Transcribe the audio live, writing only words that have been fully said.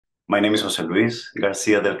My name is José Luis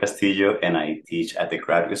García del Castillo, and I teach at the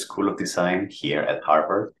Graduate School of Design here at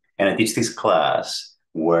Harvard. And I teach this class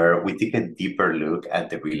where we take a deeper look at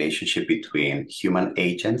the relationship between human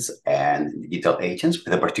agents and digital agents,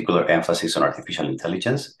 with a particular emphasis on artificial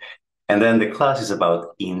intelligence. And then the class is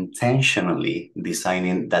about intentionally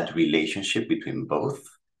designing that relationship between both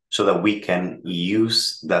so that we can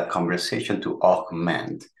use that conversation to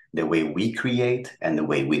augment the way we create and the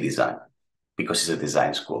way we design, because it's a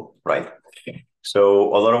design school, right?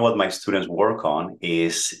 So a lot of what my students work on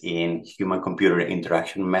is in human-computer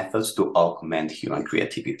interaction methods to augment human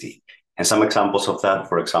creativity. And some examples of that,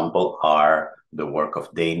 for example, are the work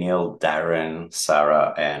of Daniel, Darren,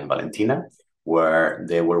 Sarah, and Valentina, where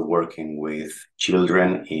they were working with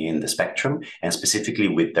children in the spectrum and specifically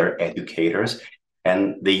with their educators.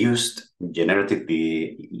 And they used generative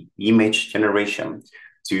image generation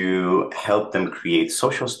to help them create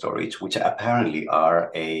social stories, which apparently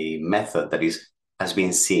are a method that has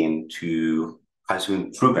been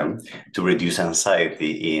proven to reduce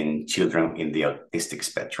anxiety in children in the autistic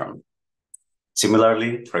spectrum.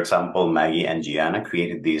 Similarly, for example, Maggie and Gianna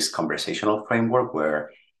created this conversational framework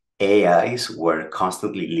where AIs were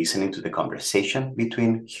constantly listening to the conversation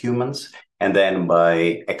between humans, and then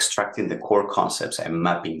by extracting the core concepts and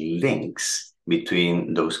mapping links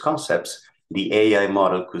between those concepts, the AI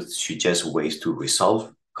model could suggest ways to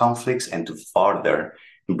resolve conflicts and to further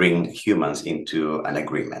bring humans into an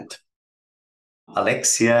agreement.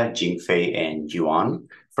 Alexia, Jingfei, and Yuan,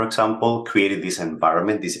 for example, created this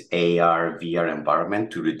environment, this AR, VR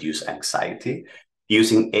environment to reduce anxiety,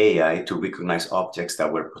 using AI to recognize objects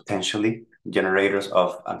that were potentially generators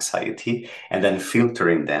of anxiety, and then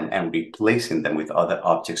filtering them and replacing them with other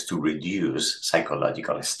objects to reduce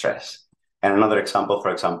psychological stress. And another example, for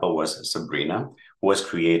example, was Sabrina, who was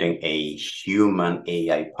creating a human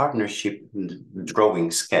AI partnership drawing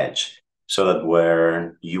sketch, so that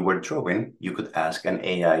where you were drawing, you could ask an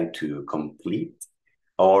AI to complete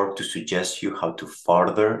or to suggest you how to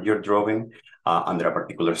further your drawing under a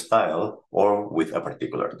particular style or with a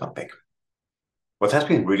particular topic. What has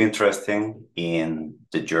been really interesting in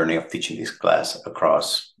the journey of teaching this class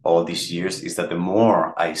across all these years is that the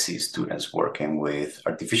more I see students working with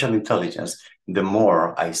artificial intelligence, the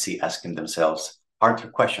more I see asking themselves harder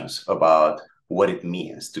questions about what it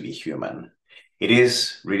means to be human. It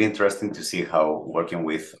is really interesting to see how working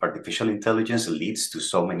with artificial intelligence leads to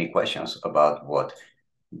so many questions about what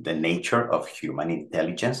the nature of human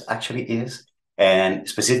intelligence actually is, and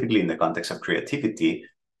specifically in the context of creativity,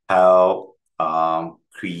 how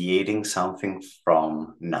creating something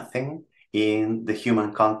from nothing in the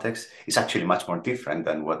human context is actually much more different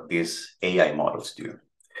than what these AI models do.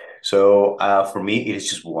 So for me, it is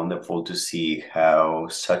just wonderful to see how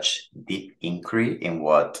such deep inquiry in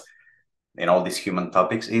all these human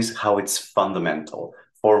topics is, how it's fundamental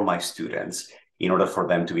for my students in order for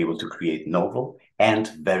them to be able to create novel and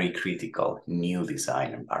very critical new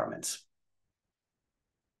design environments.